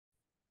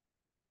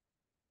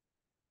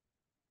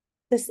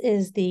This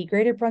is the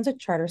Greater Brunswick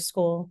Charter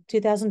School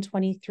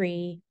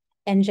 2023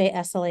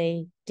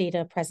 NJSLA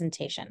data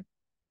presentation.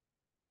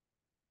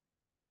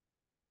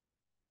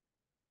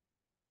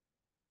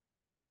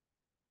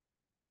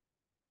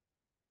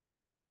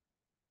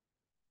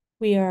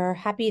 We are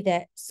happy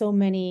that so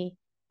many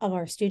of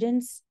our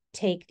students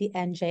take the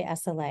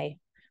NJSLA.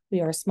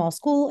 We are a small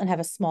school and have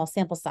a small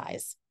sample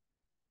size.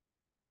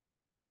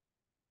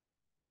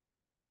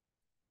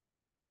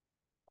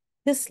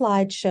 This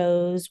slide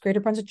shows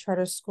Greater Brunswick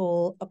Charter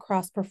School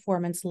across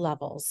performance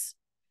levels.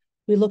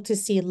 We look to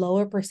see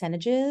lower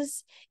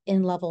percentages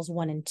in levels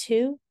 1 and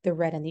 2, the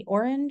red and the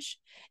orange,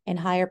 and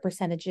higher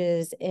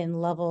percentages in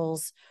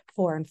levels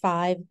 4 and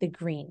 5, the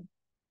green.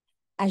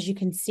 As you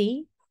can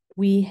see,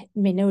 we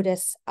may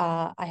notice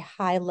a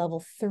high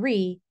level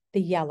 3,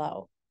 the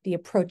yellow, the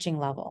approaching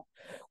level.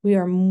 We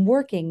are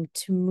working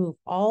to move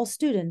all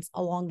students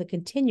along the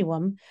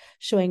continuum,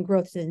 showing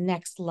growth to the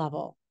next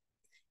level.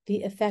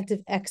 The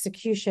effective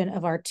execution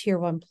of our Tier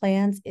 1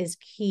 plans is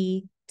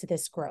key to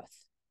this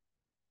growth.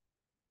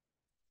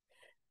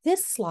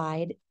 This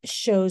slide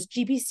shows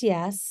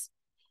GBCS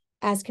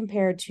as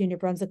compared to New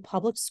Brunswick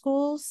Public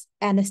Schools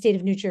and the state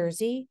of New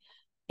Jersey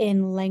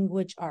in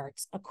language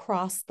arts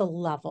across the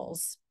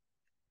levels.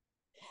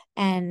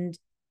 And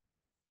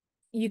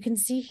you can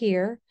see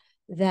here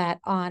that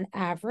on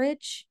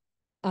average,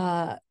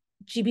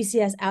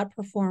 GBCS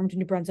outperformed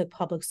New Brunswick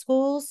Public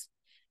Schools,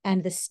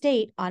 and the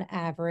state on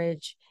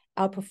average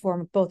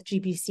outperformed both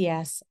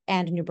GBCS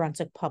and New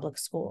Brunswick Public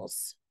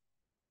Schools.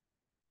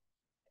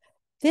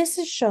 This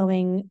is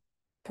showing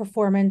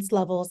performance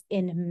levels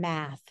in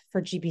math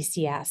for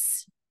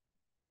GBCS.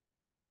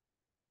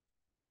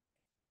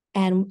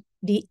 And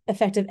the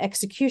effective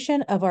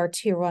execution of our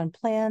Tier 1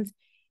 plans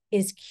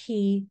is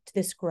key to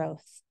this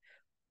growth.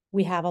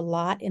 We have a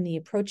lot in the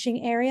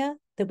approaching area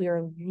that we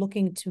are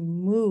looking to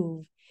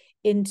move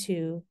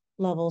into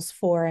levels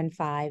 4 and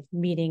 5,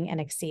 meeting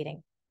and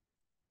exceeding.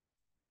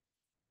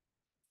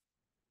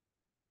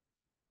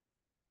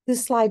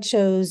 This slide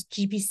shows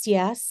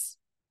GBCS,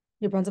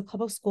 New Brunswick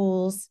Public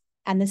Schools,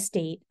 and the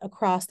state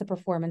across the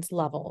performance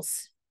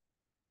levels.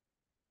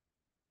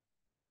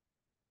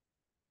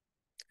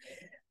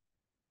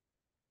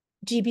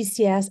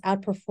 GBCS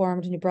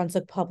outperformed New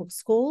Brunswick Public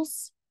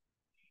Schools,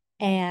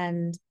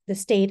 and the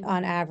state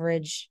on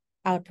average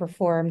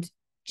outperformed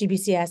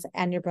GBCS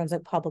and New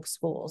Brunswick Public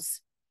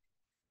Schools.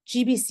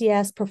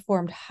 GBCS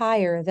performed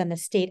higher than the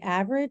state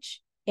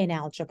average in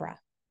algebra.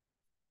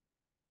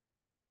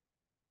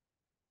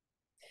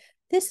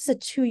 This is a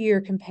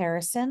 2-year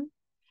comparison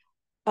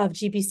of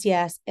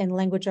GBCS in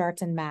language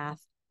arts and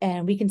math,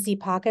 and we can see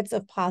pockets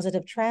of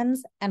positive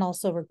trends and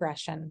also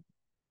regression.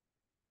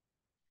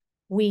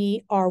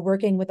 We are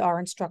working with our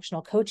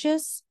instructional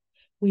coaches.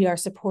 We are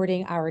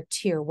supporting our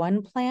Tier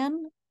 1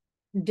 plan,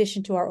 in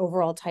addition to our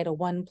overall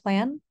Title I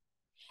plan.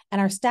 And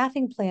our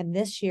staffing plan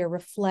this year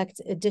reflects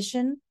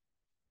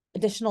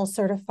additional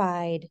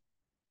certified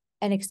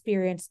and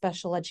experienced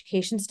special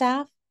education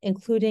staff,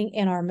 including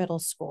in our middle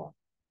school.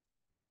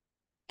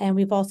 And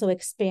we've also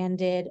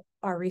expanded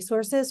our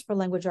resources for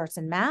language arts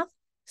and math,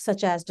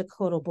 such as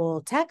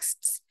decodable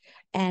texts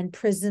and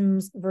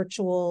Prism's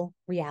virtual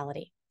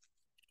reality.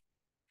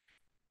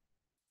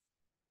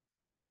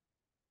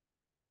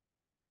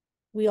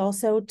 We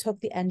also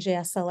took the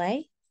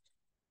NJSLA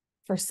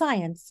for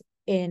science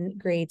in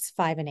grades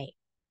 5 and 8.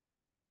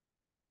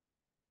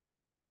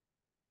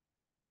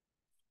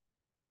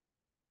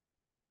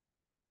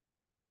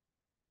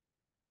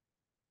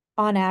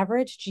 On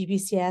average,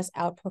 GBCS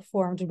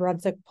outperformed New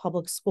Brunswick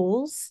Public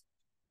Schools,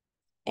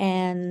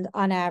 and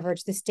on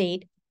average, the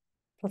state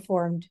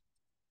outperformed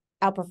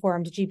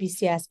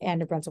GBCS and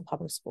New Brunswick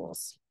Public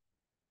Schools.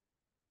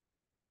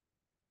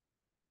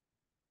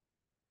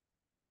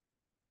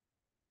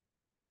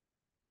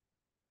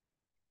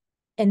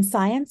 In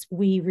science,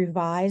 we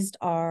revised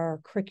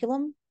our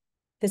curriculum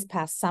this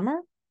past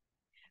summer.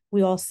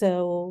 We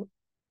also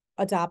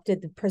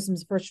adopted the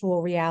Prism's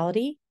virtual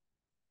reality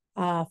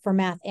for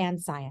math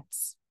and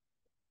science.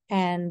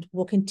 And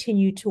we'll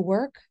continue to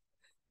work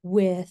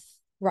with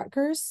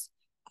Rutgers,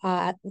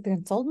 the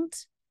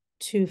consultant,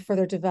 to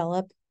further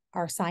develop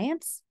our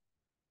science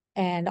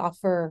and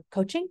offer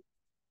coaching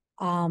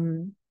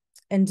and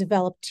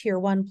develop Tier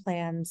 1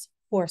 plans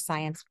for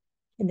science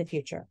in the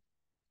future.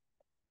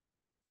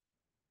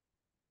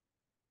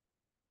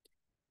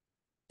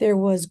 There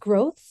was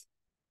growth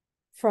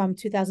from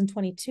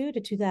 2022 to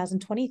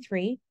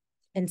 2023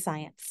 in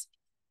science.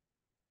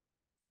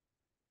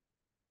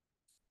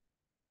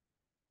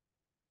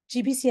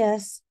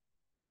 GBCS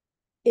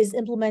is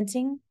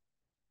implementing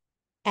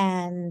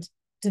and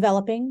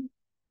developing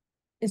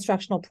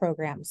instructional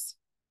programs.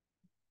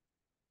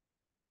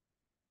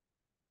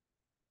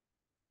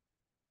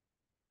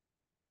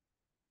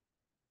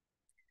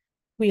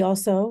 We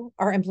also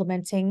are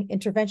implementing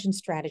intervention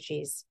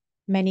strategies,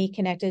 many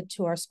connected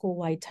to our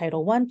school-wide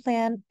Title I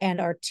plan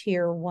and our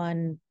Tier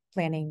 1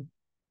 planning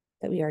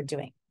that we are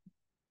doing.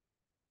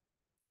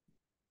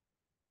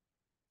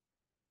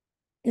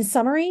 In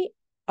summary,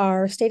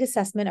 our state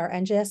assessment, our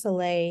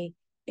NJSLA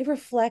it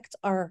reflects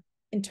our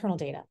internal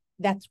data.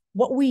 That's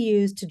what we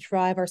use to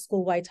drive our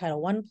school-wide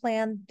Title I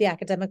plan, the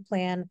academic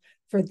plan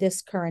for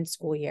this current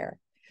school year.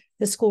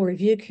 The school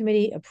review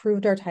committee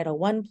approved our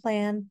Title I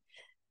plan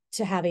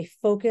to have a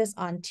focus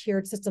on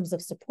tiered systems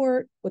of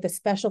support with a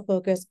special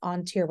focus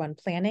on Tier 1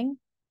 planning.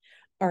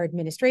 Our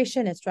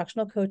administration,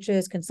 instructional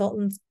coaches,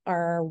 consultants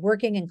are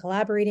working and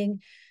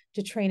collaborating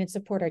to train and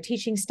support our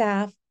teaching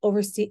staff,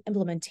 oversee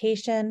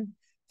implementation,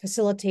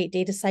 facilitate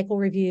data cycle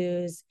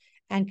reviews,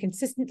 and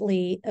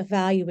consistently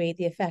evaluate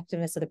the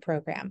effectiveness of the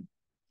program.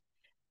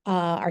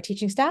 Our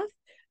teaching staff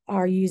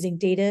are using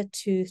data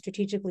to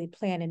strategically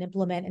plan and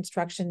implement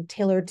instruction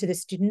tailored to the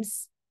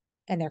students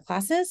and their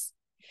classes.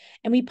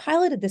 And we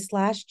piloted this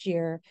last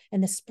year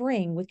in the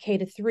spring with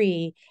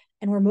K-3,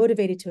 and we're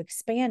motivated to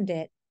expand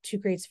it to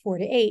grades 4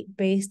 to 8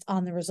 based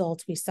on the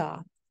results we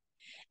saw.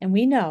 And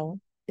we know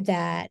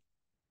that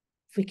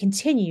if we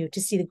continue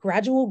to see the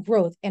gradual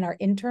growth in our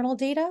internal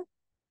data,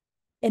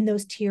 in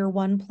those Tier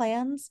 1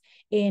 plans,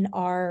 in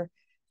our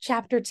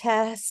chapter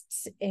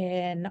tests,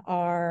 in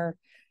our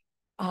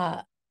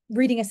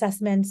reading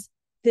assessments,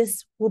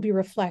 this will be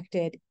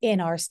reflected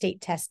in our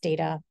state test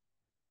data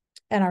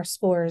and our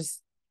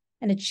scores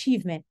and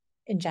achievement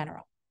in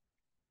general.